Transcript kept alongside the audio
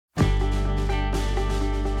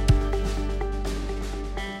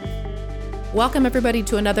Welcome, everybody,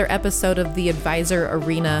 to another episode of the Advisor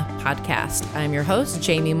Arena podcast. I'm your host,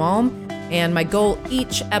 Jamie Malm, and my goal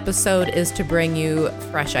each episode is to bring you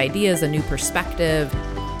fresh ideas, a new perspective,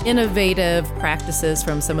 innovative practices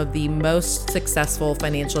from some of the most successful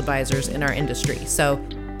financial advisors in our industry. So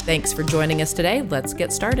thanks for joining us today. Let's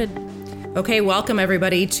get started. Okay, welcome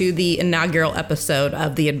everybody to the inaugural episode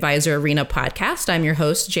of the Advisor Arena podcast. I'm your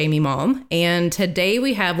host, Jamie Malm, and today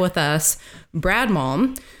we have with us Brad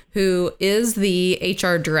Malm, who is the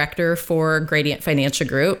HR director for Gradient Financial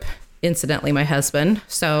Group, incidentally, my husband.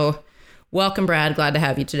 So welcome, Brad. Glad to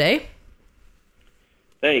have you today.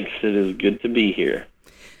 Thanks. It is good to be here.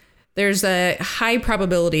 There's a high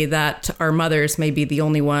probability that our mothers may be the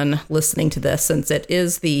only one listening to this since it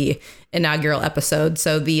is the inaugural episode.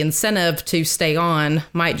 So the incentive to stay on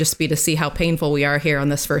might just be to see how painful we are here on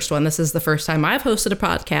this first one. This is the first time I've hosted a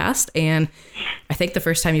podcast, and I think the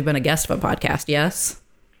first time you've been a guest of a podcast, yes?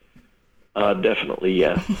 Definitely,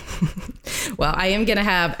 yes. Well, I am going to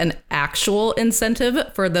have an actual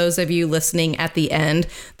incentive for those of you listening at the end.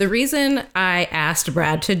 The reason I asked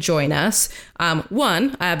Brad to join us,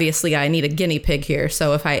 one, obviously I need a guinea pig here.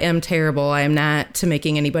 So if I am terrible, I am not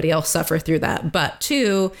making anybody else suffer through that. But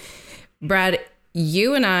two, Brad,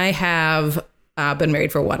 you and I have been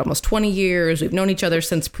married for almost 20 years. We've known each other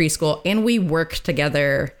since preschool, and we work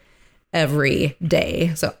together every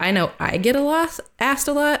day. So I know I get asked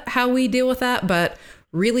a lot how we deal with that, but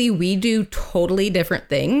really we do totally different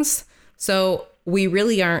things. So we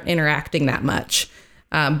really aren't interacting that much.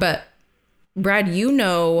 But Brad, But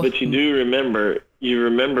you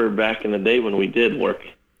remember back in the day when we did work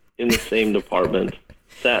in the same department,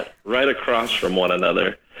 sat right across from one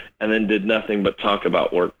another, and then did nothing but talk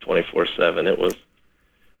about work 24/7. It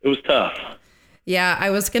was tough. Yeah, I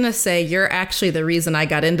was going to say, you're actually the reason I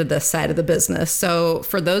got into this side of the business. So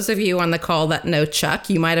for those of you on the call that know Chuck,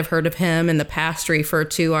 you might have heard of him in the past refer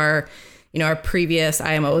to our previous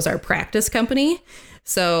IMO as our practice company.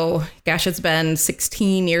 So gosh, it's been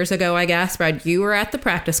 16 years ago, I guess. Brad, you were at the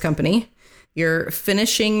practice company. You're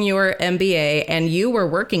finishing your MBA, and you were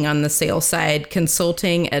working on the sales side,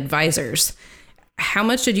 consulting advisors. How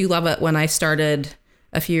much did you love it when I started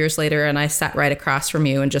a few years later and I sat right across from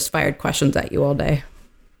you and just fired questions at you all day?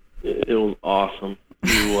 It was awesome.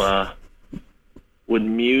 You would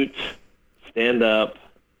mute, stand up,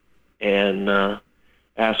 and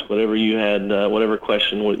ask whatever you had, whatever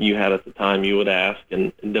question you had at the time you would ask,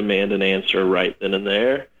 and demand an answer right then and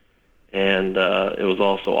there. And it was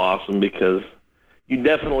also awesome because you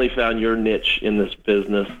definitely found your niche in this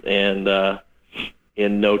business, and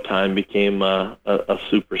in no time became a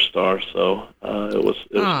superstar. So it was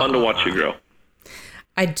fun to watch you grow.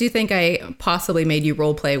 I do think I possibly made you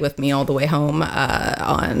role play with me all the way home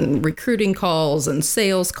on recruiting calls and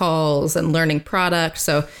sales calls and learning products.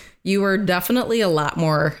 So you were definitely a lot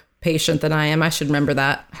more patient than I am. I should remember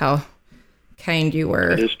that, how kind you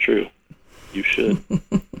were. It is true. You should.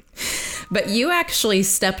 But you actually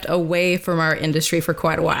stepped away from our industry for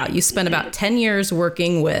quite a while. You spent about 10 years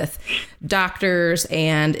working with doctors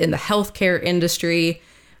and in the healthcare industry.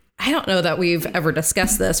 I don't know that we've ever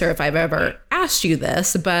discussed this or if I've ever asked you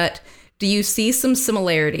this, but do you see some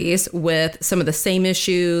similarities with some of the same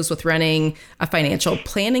issues with running a financial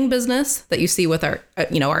planning business that you see with our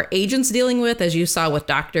agents dealing with, as you saw with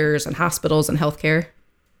doctors and hospitals and healthcare?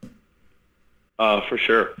 For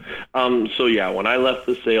sure. So yeah, when I left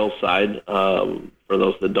the sales side, for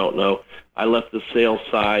those that don't know, I left the sales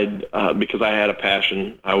side because I had a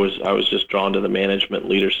passion. I was just drawn to the management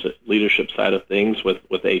leadership side of things with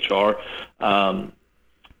HR.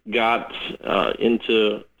 Got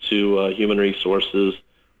into human resources,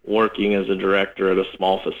 working as a director at a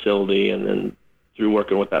small facility, and then through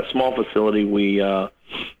working with that small facility, we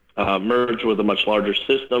merged with a much larger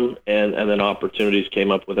system, and then opportunities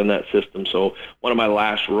came up within that system. So one of my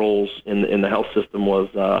last roles in the health system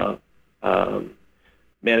was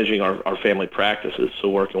managing our family practices, so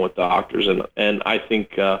working with doctors. And I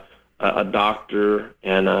think a doctor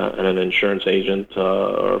and an insurance agent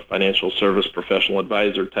or financial service professional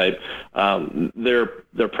advisor type,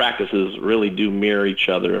 their practices really do mirror each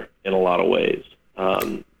other in a lot of ways.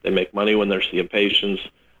 They make money when they're seeing patients.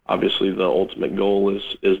 Obviously, the ultimate goal is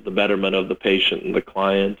the betterment of the patient and the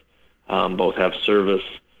client. Both have service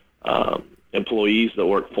employees that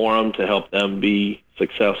work for them to help them be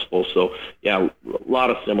successful. So, yeah, a lot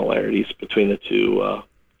of similarities between the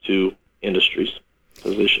two industries,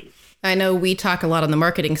 positions. I know we talk a lot on the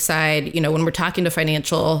marketing side. When we're talking to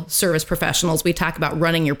financial service professionals, we talk about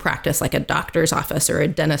running your practice like a doctor's office or a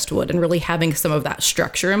dentist would, and really having some of that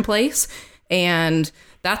structure in place. And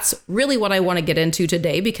that's really what I want to get into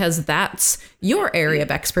today, because that's your area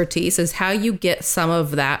of expertise, is how you get some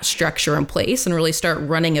of that structure in place and really start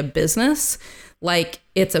running a business like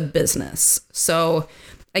it's a business. So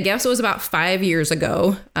I guess it was about 5 years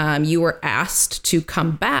ago, you were asked to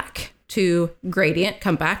come back to Gradient,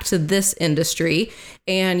 come back to this industry,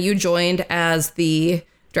 and you joined as the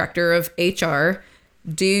director of HR.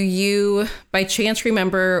 Do you, by chance,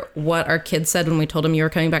 remember what our kids said when we told them you were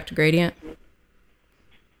coming back to Gradient?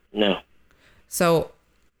 No. So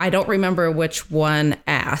I don't remember which one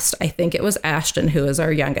asked. I think it was Ashton, who is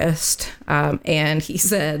our youngest. And he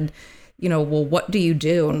said, well, what do you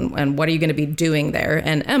do and what are you going to be doing there?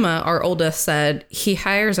 And Emma, our oldest, said he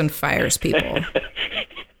hires and fires people.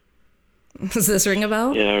 Does this ring a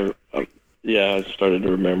bell? Yeah, I started to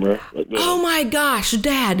remember. Oh my gosh,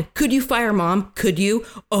 Dad, could you fire Mom? Could you?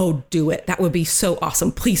 Oh, do it. That would be so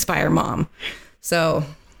awesome. Please fire Mom. So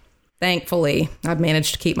thankfully, I've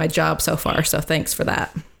managed to keep my job so far. So thanks for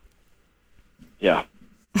that. Yeah.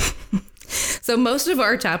 So most of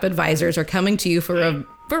our top advisors are coming to you for a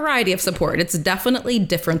variety of support. It's definitely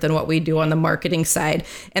different than what we do on the marketing side.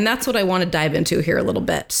 And that's what I want to dive into here a little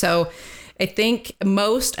bit. So I think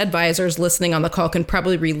most advisors listening on the call can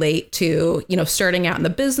probably relate to, starting out in the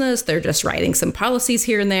business. They're just writing some policies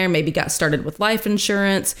here and there, maybe got started with life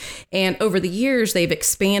insurance. And over the years, they've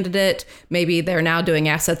expanded it. Maybe they're now doing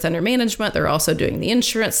assets under management. They're also doing the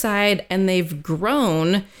insurance side, and they've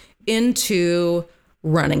grown into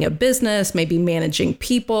running a business, maybe managing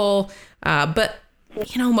people. But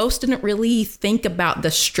most didn't really think about the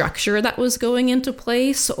structure that was going into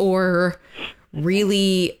place, or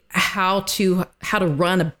really how to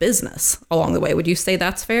run a business along the way. Would you say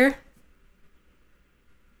that's fair?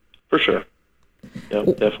 For sure. Yeah,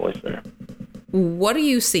 definitely fair. What do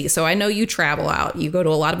you see? So I know you travel out. You go to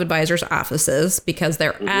a lot of advisors' offices because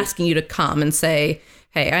they're asking you to come and say,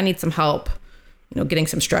 hey, I need some help, getting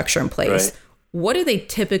some structure in place. Right. What do they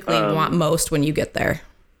typically want most when you get there?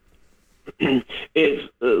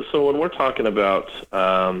 So when we're talking about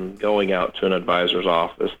going out to an advisor's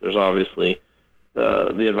office, there's obviously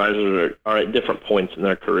the advisors are at different points in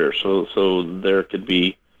their career. So there could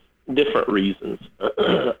be different reasons.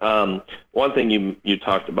 One thing you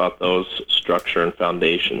talked about, those structure and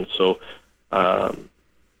foundation. So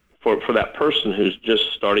for that person who's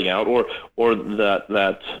just starting out, or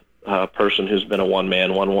that person who's been a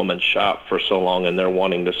one-man, one-woman shop for so long and they're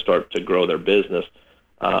wanting to start to grow their business,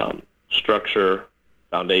 structure,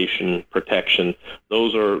 foundation, protection,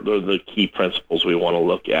 those are the key principles we want to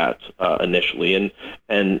look at initially.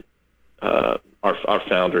 And our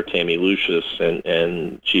founder, Tammy Lucius,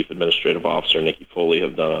 and Chief Administrative Officer, Nikki Foley,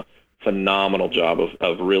 have done a phenomenal job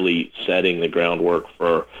of really setting the groundwork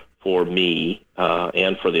for me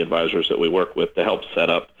and for the advisors that we work with to help set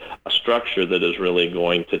up a structure that is really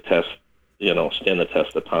going to stand the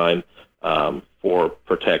test of time for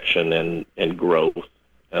protection and growth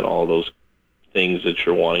and all those things that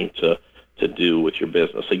you're wanting to do with your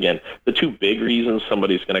business. Again, the two big reasons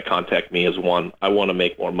somebody's going to contact me is, one, I want to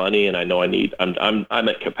make more money, and I know I'm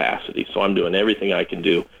at capacity, so I'm doing everything I can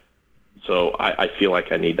do. So I feel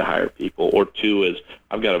like I need to hire people. Or two is,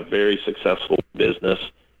 I've got a very successful business,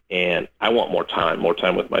 and I want more time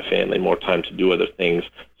with my family, more time to do other things.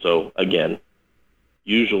 So again,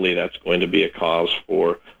 usually that's going to be a cause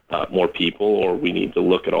for more people, or we need to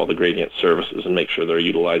look at all the Gradient services and make sure they're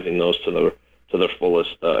utilizing those to their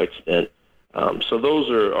fullest extent. So those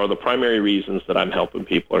are the primary reasons that I'm helping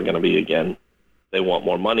people are going to be, again, they want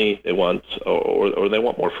more money, they want or they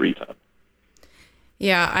want more free time.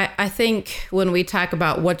 Yeah, I think when we talk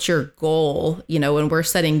about what's your goal, when we're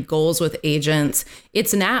setting goals with agents,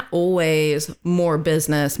 it's not always more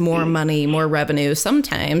business, more money, more revenue.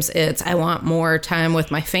 Sometimes it's, I want more time with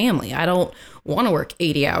my family. I don't want to work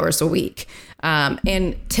 80 hours a week.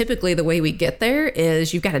 And typically the way we get there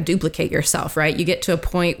is you've got to duplicate yourself, right? You get to a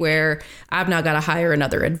point where I've now got to hire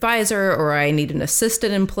another advisor, or I need an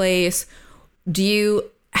assistant in place. Do you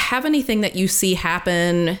have anything that you see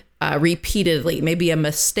happen repeatedly, maybe a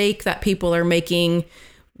mistake that people are making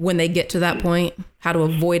when they get to that point, how to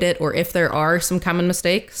avoid it, or if there are some common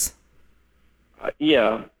mistakes?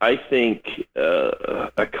 Yeah, I think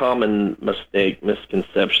a common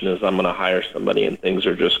misconception is, I'm going to hire somebody and things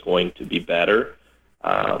are just going to be better.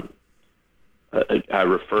 I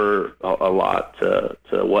refer a lot to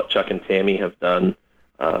what Chuck and Tammy have done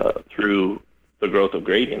through the growth of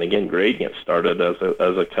Gradient. Again, Gradient started as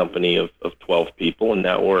a company of 12 people, and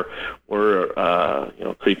now we're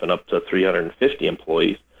creeping up to 350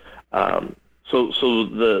 employees. So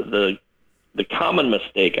the common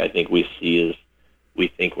mistake I think we see is we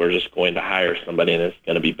think we're just going to hire somebody and it's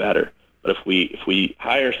going to be better. But if we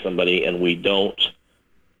hire somebody and we don't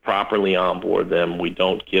properly onboard them, we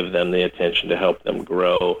don't give them the attention to help them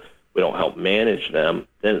grow, we don't help manage them,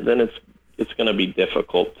 then it's going to be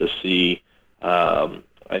difficult to see.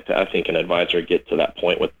 I think an advisor get to that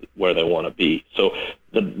point with where they want to be. So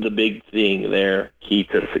the big thing there, key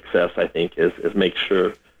to success, I think, is make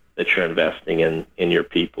sure that you're investing in your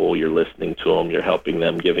people, you're listening to them, you're helping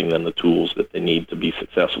them, giving them the tools that they need to be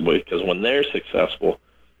successful. Because when they're successful,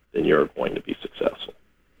 then you're going to be successful.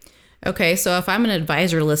 Okay, so if I'm an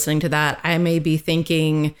advisor listening to that, I may be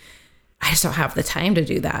thinking, I just don't have the time to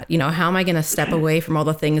do that. How am I going to step away from all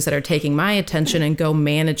the things that are taking my attention and go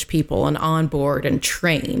manage people and onboard and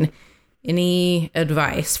train? Any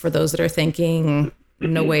advice for those that are thinking,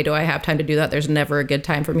 no way do I have time to do that? There's never a good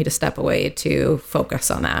time for me to step away to focus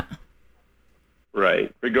on that.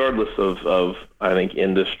 Right. Regardless of I think,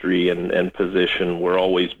 industry and position, we're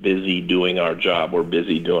always busy doing our job. We're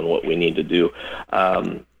busy doing what we need to do.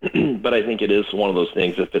 But I think it is one of those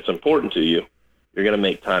things, if it's important to you, you're going to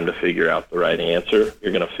make time to figure out the right answer.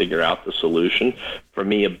 You're going to figure out the solution. For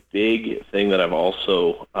me, a big thing that I've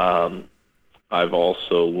also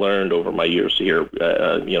learned over my years here,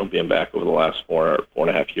 being back over the last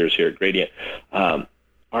 4.5 years here at Gradient, our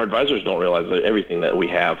advisors don't realize that everything that we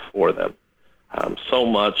have for them. So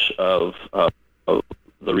much of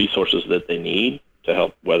the resources that they need to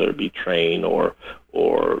help, whether it be train or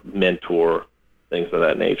mentor, things of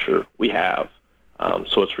that nature, we have.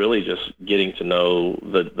 So it's really just getting to know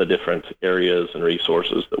the different areas and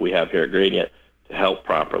resources that we have here at Gradient to help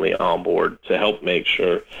properly onboard, to help make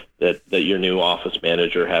sure that your new office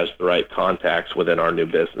manager has the right contacts within our new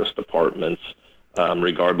business departments,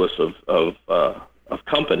 regardless of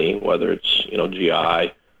company, whether it's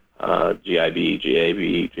GI, GIB,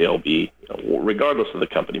 GAB, GLB, regardless of the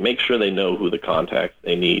company. Make sure they know who the contacts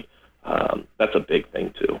they need. That's a big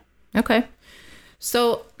thing too. Okay.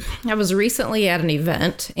 So I was recently at an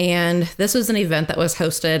event, and this was an event that was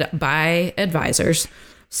hosted by advisors.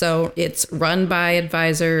 So it's run by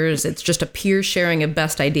advisors. It's just a peer sharing of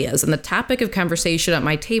best ideas. And the topic of conversation at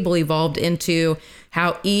my table evolved into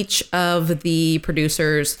how each of the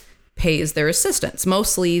producers pays their assistants,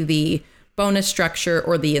 mostly the bonus structure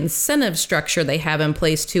or the incentive structure they have in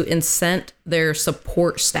place to incent their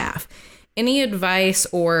support staff. Any advice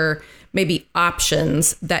or maybe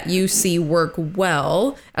options that you see work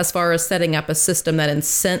well as far as setting up a system that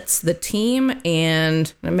incents the team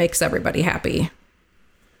and makes everybody happy?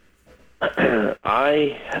 There's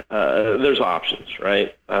options,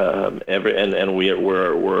 right?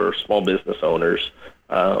 We're small business owners,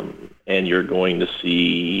 and you're going to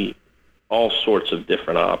see all sorts of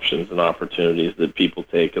different options and opportunities that people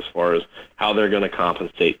take as far as how they're going to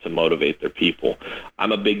compensate to motivate their people.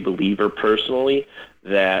 I'm a big believer personally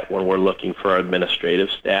that when we're looking for our administrative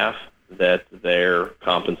staff, that they're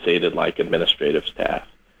compensated like administrative staff.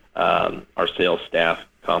 Our sales staff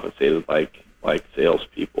compensated like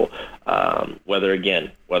salespeople.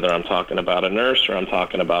 Whether I'm talking about a nurse or I'm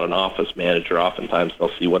talking about an office manager, oftentimes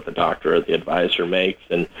they'll see what the doctor or the advisor makes,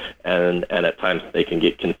 and at times they can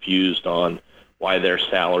get confused on why their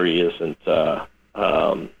salary isn't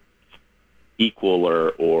equal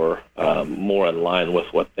or more in line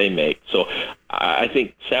with what they make. So I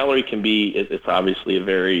think salary it's obviously a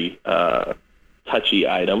very touchy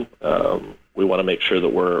item. We want to make sure that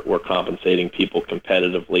we're compensating people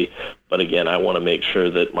competitively. But again, I want to make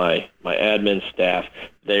sure that my admin staff,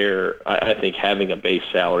 I think having a base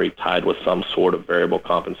salary tied with some sort of variable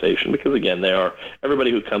compensation, because again,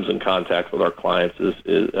 everybody who comes in contact with our clients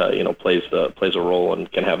plays a role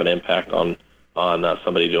and can have an impact on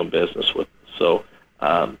somebody doing business with. So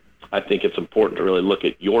I think it's important to really look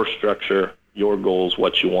at your structure, your goals,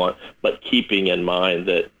 what you want, but keeping in mind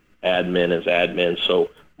that admin is admin. So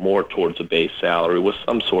more towards a base salary with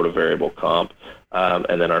some sort of variable comp.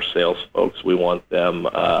 And then our sales folks, we want them,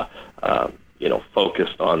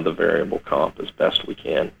 focused on the variable comp as best we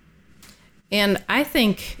can. And I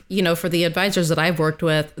think, for the advisors that I've worked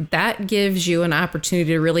with, that gives you an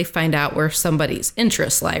opportunity to really find out where somebody's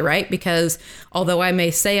interests lie, right? Because although I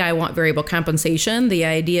may say I want variable compensation, the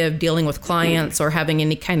idea of dealing with clients or having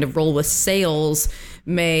any kind of role with sales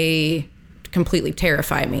may completely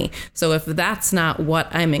terrify me. So if that's not what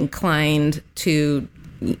I'm inclined to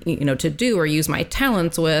do or use my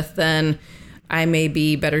talents with, then I may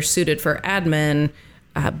be better suited for admin.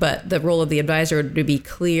 But the role of the advisor would be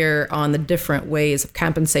clear on the different ways of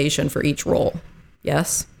compensation for each role.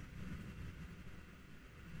 Yes?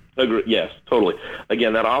 Agree. Yes, totally.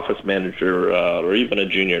 Again, that office manager or even a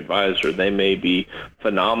junior advisor, they may be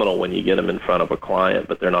phenomenal when you get them in front of a client,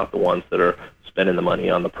 but they're not the ones that are spending the money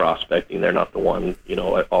on the prospecting. They're not the one,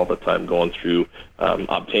 all the time going through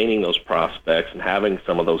obtaining those prospects and having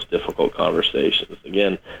some of those difficult conversations.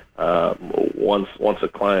 Again, once a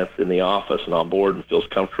client's in the office and on board and feels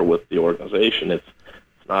comfortable with the organization, it's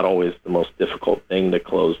not always the most difficult thing to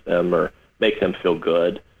close them or make them feel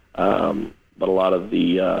good. But a lot of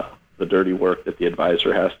the dirty work that the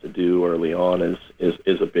advisor has to do early on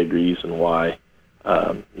is a big reason why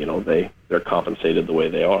they're compensated the way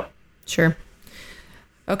they are. Sure.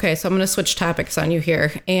 Okay, so I'm going to switch topics on you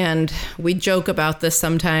here, and we joke about this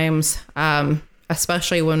sometimes,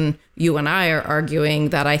 especially when you and I are arguing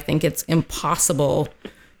that I think it's impossible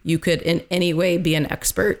you could in any way be an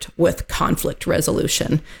expert with conflict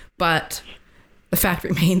resolution, but the fact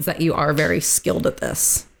remains that you are very skilled at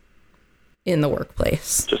this. In the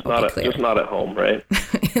workplace. Just not at home, right?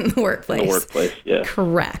 In the workplace. In the workplace, yeah.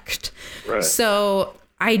 Correct. Right. So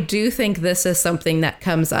I do think this is something that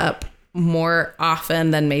comes up more often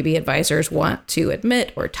than maybe advisors want to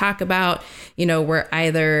admit or talk about, where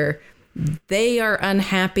either they are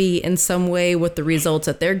unhappy in some way with the results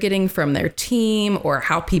that they're getting from their team or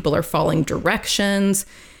how people are following directions.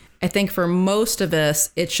 I think for most of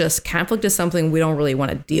us, it's just conflict is something we don't really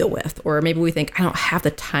want to deal with. Or maybe we think, I don't have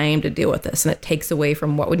the time to deal with this. And it takes away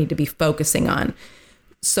from what we need to be focusing on.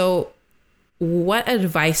 So what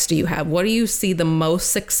advice do you have? What do you see the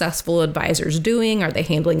most successful advisors doing? Are they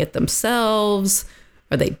handling it themselves?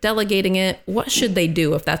 Are they delegating it? What should they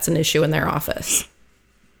do if that's an issue in their office?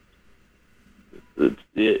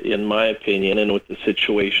 In my opinion, and with the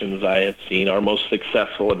situations I have seen, our most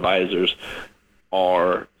successful advisors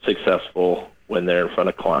are successful when they're in front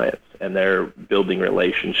of clients and they're building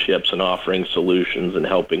relationships and offering solutions and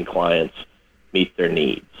helping clients meet their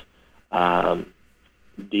needs.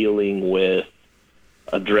 Dealing with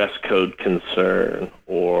a dress code concern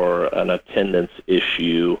or an attendance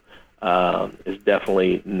issue is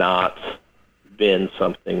definitely not been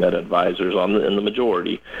something that advisors in the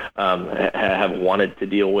majority have wanted to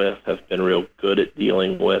deal with, have been real good at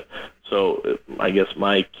dealing with. So I guess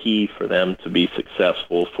my key for them to be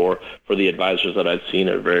successful, for the advisors that I've seen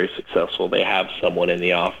are very successful, they have someone in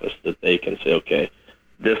the office that they can say, okay,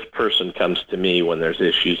 this person comes to me when there's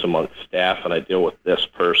issues amongst staff and I deal with this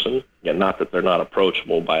person. Again, not that they're not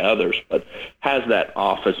approachable by others, but has that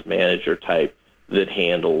office manager type that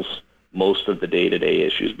handles most of the day-to-day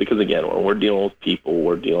issues. Because again, when we're dealing with people,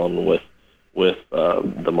 we're dealing with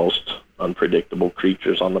the most unpredictable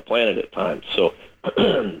creatures on the planet at times. So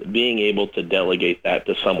being able to delegate that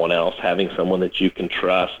to someone else, having someone that you can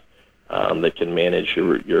trust, that can manage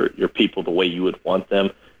your people the way you would want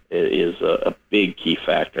them, is a big key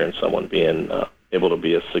factor in someone being able to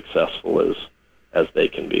be as successful as they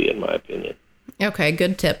can be, in my opinion. Okay,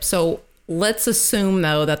 good tip. So let's assume,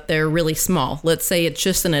 though, that they're really small. Let's say it's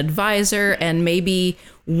just an advisor and maybe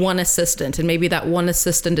one assistant, and maybe that one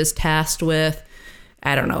assistant is tasked with,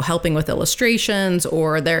 I don't know, helping with illustrations,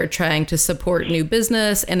 or they're trying to support new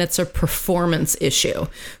business and it's a performance issue.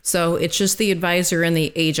 So it's just the advisor and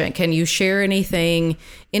the agent. Can you share anything,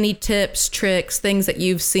 any tips, tricks, things that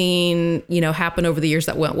you've seen, happen over the years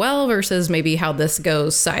that went well versus maybe how this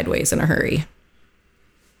goes sideways in a hurry?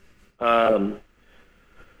 The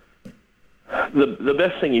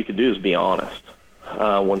best thing you can do is be honest.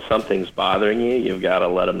 When something's bothering you, you've got to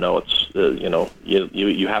let them know it's,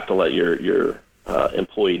 you have to let your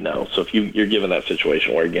employee know. So if you're given that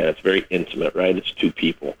situation where, again, it's very intimate, right? It's two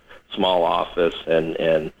people, small office,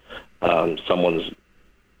 and someone's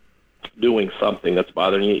doing something that's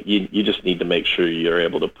bothering you, you just need to make sure you're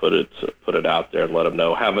able to put it out there and let them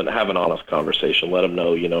know. Have an honest conversation. Let them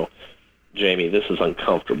know, Jamie, this is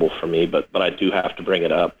uncomfortable for me, but I do have to bring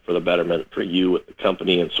it up for the betterment for you with the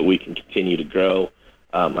company, and so we can continue to grow.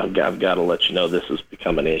 I've got to let you know this has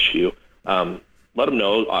become an issue. Let them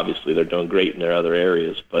know, obviously, they're doing great in their other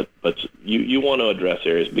areas, but you want to address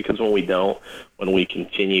areas, because when we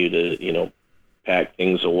continue to, pack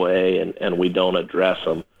things away and we don't address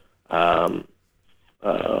them,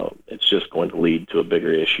 it's just going to lead to a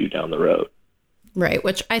bigger issue down the road. Right,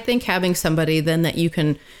 which I think having somebody then that you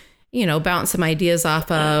can, bounce some ideas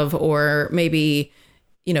off of, or maybe,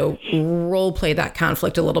 role play that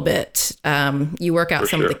conflict a little bit. You work out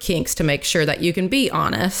some of the kinks to make sure that you can be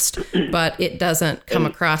honest, but it doesn't come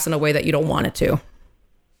across in a way that you don't want it to.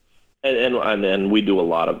 And we do a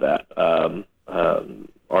lot of that.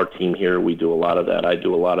 Our team here, we do a lot of that. I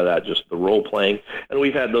do a lot of that, just the role playing. And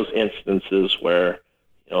we've had those instances where,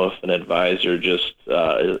 if an advisor just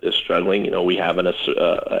is struggling, we have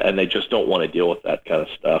and they just don't want to deal with that kind of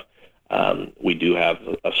stuff. We do have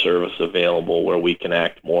a service available where we can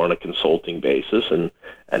act more on a consulting basis and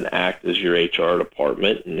act as your HR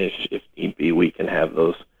department. And if need be, we can have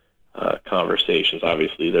those conversations.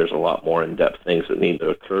 Obviously, there's a lot more in-depth things that need to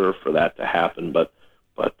occur for that to happen. But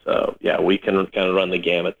yeah, we can kind of run the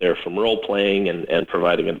gamut there from role playing and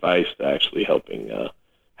providing advice to actually helping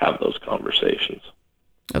have those conversations.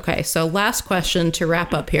 Okay, so last question to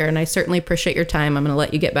wrap up here, and I certainly appreciate your time. I'm going to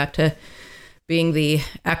let you get back to being the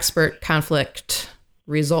expert conflict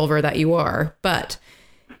resolver that you are. But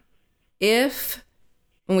when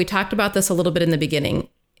we talked about this a little bit in the beginning,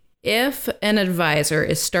 if an advisor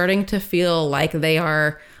is starting to feel like they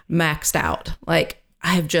are maxed out, like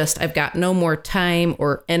I've got no more time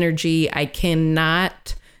or energy, I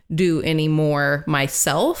cannot do any more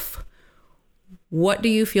myself, what do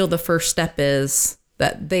you feel the first step is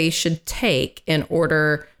that they should take in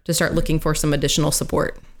order to start looking for some additional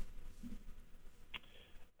support?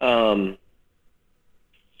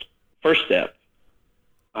 First step,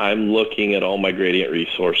 I'm looking at all my Gradient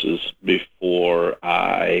resources before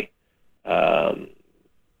I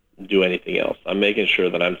do anything else. I'm making sure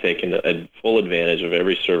that I'm taking a full advantage of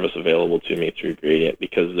every service available to me through Gradient,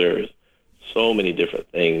 because there's so many different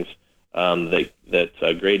things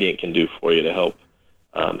that Gradient can do for you to help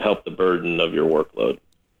the burden of your workload.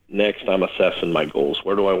 Next, I'm assessing my goals.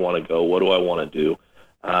 Where do I want to go? What do I want to do?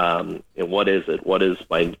 And what is it? What is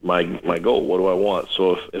my goal? What do I want?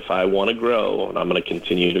 So if I want to grow and I'm going to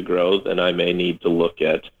continue to grow, then I may need to look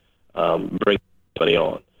at bringing somebody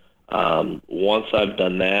on. Once I've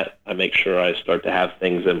done that, I make sure I start to have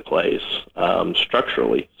things in place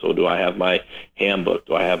structurally. So do I have my handbook?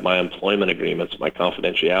 Do I have my employment agreements, my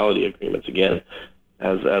confidentiality agreements? Again,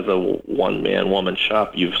 as a one-man, woman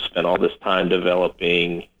shop, you've spent all this time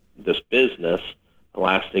developing this business. The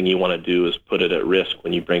last thing you want to do is put it at risk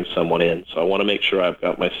when you bring someone in. So I want to make sure I've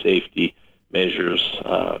got my safety measures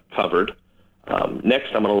covered.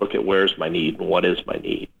 Next, I'm going to look at where's my need and what is my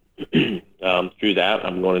need. Through that,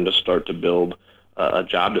 I'm going to start to build a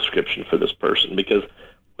job description for this person, because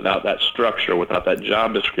without that structure, without that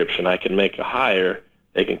job description, I can make a hire.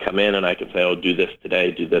 They can come in and I can say, oh, do this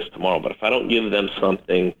today, do this tomorrow. But if I don't give them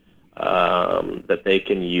something that they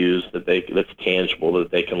can use, that's tangible,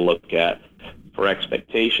 that they can look at for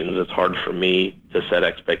expectations, it's hard for me to set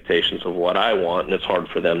expectations of what I want, and it's hard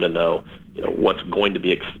for them to know, what's going to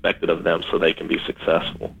be expected of them so they can be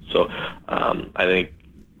successful. So I think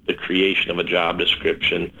the creation of a job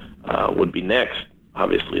description would be next.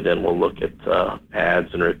 Obviously, then we'll look at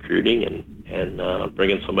ads and recruiting and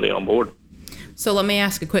bringing somebody on board. So let me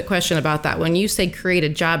ask a quick question about that. When you say create a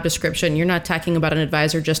job description, you're not talking about an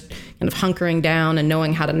advisor just kind of hunkering down and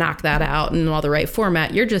knowing how to knock that out in all the right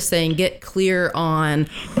format. You're just saying get clear on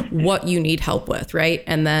what you need help with, right?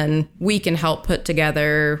 And then we can help put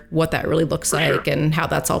together what that really looks like and how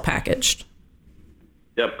that's all packaged.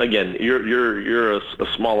 Yep. Again, you're a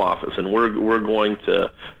small office, and we're going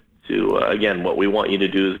to again, what we want you to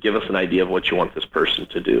do is give us an idea of what you want this person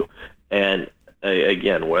to do. And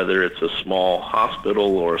again, whether it's a small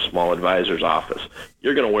hospital or a small advisor's office,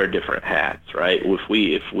 you're going to wear different hats, right?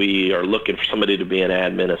 If we are looking for somebody to be an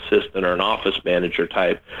admin assistant or an office manager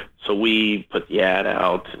type, so we put the ad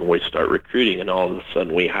out and we start recruiting, and all of a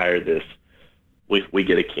sudden we hire this. We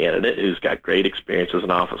get a candidate who's got great experience as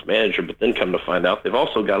an office manager, but then come to find out they've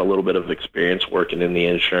also got a little bit of experience working in the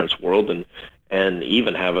insurance world and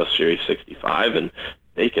even have a Series 65, and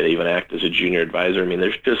they could even act as a junior advisor. I mean,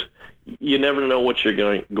 there's just, you never know what you're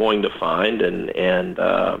going to find, and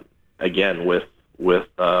again, with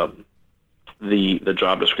the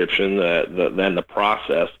job description, then the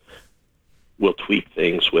process will tweak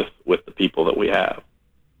things with the people that we have.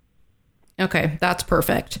 Okay, that's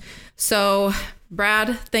perfect. So,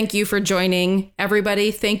 Brad, thank you for joining.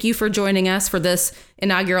 Everybody, thank you for joining us for this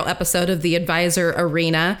inaugural episode of the Advisor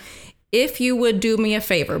Arena. If you would do me a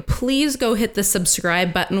favor, please go hit the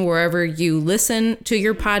subscribe button wherever you listen to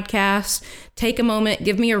your podcast. Take a moment,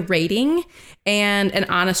 give me a rating and an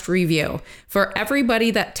honest review. For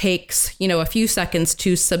everybody that takes, a few seconds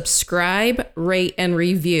to subscribe, rate, and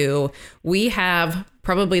review, we have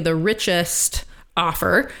probably the richest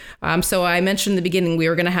offer. So I mentioned in the beginning, we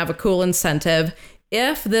were going to have a cool incentive.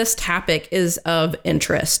 If this topic is of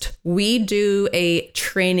interest, we do a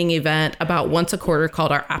training event about once a quarter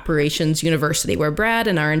called our Operations University, where Brad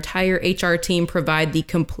and our entire HR team provide the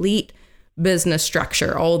complete business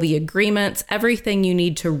structure, all the agreements, everything you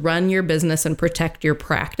need to run your business and protect your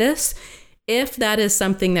practice. If that is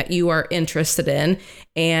something that you are interested in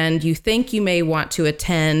and you think you may want to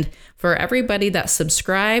attend, for everybody that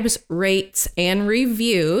subscribes, rates, and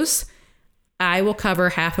reviews, I will cover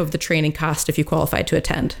half of the training cost if you qualify to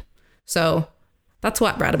attend. So that's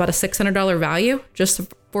what, Brad, about a $600 value just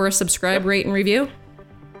for a subscribe, rate, and review?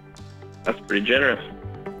 That's pretty generous.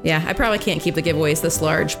 Yeah, I probably can't keep the giveaways this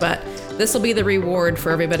large, but this will be the reward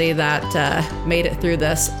for everybody that made it through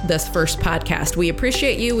this first podcast. We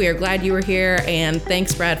appreciate you. We are glad you were here. And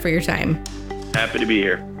thanks, Brad, for your time. Happy to be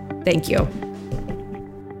here. Thank you.